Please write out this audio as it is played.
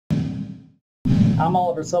I'm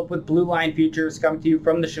Oliver Sloup with Blue Line Futures, coming to you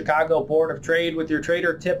from the Chicago Board of Trade with your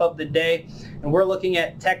trader tip of the day. And we're looking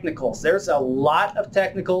at technicals. There's a lot of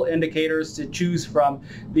technical indicators to choose from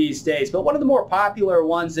these days, but one of the more popular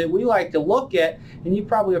ones that we like to look at, and you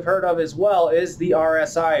probably have heard of as well, is the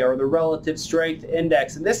RSI, or the Relative Strength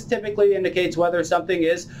Index. And this typically indicates whether something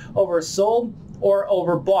is oversold or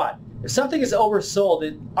overbought. If something is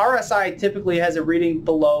oversold, RSI typically has a reading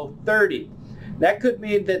below 30. That could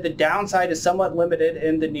mean that the downside is somewhat limited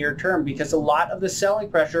in the near term because a lot of the selling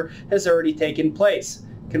pressure has already taken place.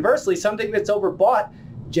 Conversely, something that's overbought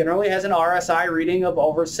generally has an RSI reading of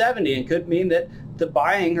over 70 and could mean that the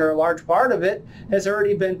buying, or a large part of it, has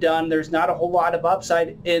already been done. There's not a whole lot of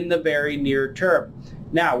upside in the very near term.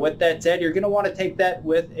 Now, with that said, you're going to want to take that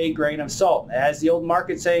with a grain of salt. As the old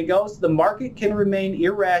market saying goes, the market can remain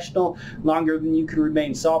irrational longer than you can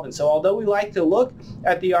remain solvent. So although we like to look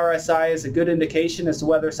at the RSI as a good indication as to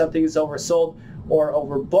whether something is oversold or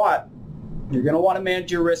overbought, you're going to want to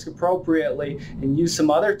manage your risk appropriately and use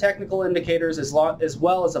some other technical indicators as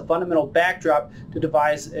well as a fundamental backdrop to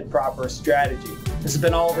devise a proper strategy. This has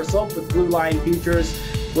been Oliver Sloup with Blue Line Futures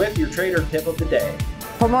with your trader tip of the day.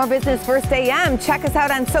 For more Business First AM, check us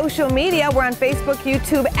out on social media. We're on Facebook,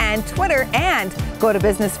 YouTube, and Twitter. And go to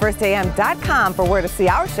businessfirstam.com for where to see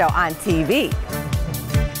our show on TV.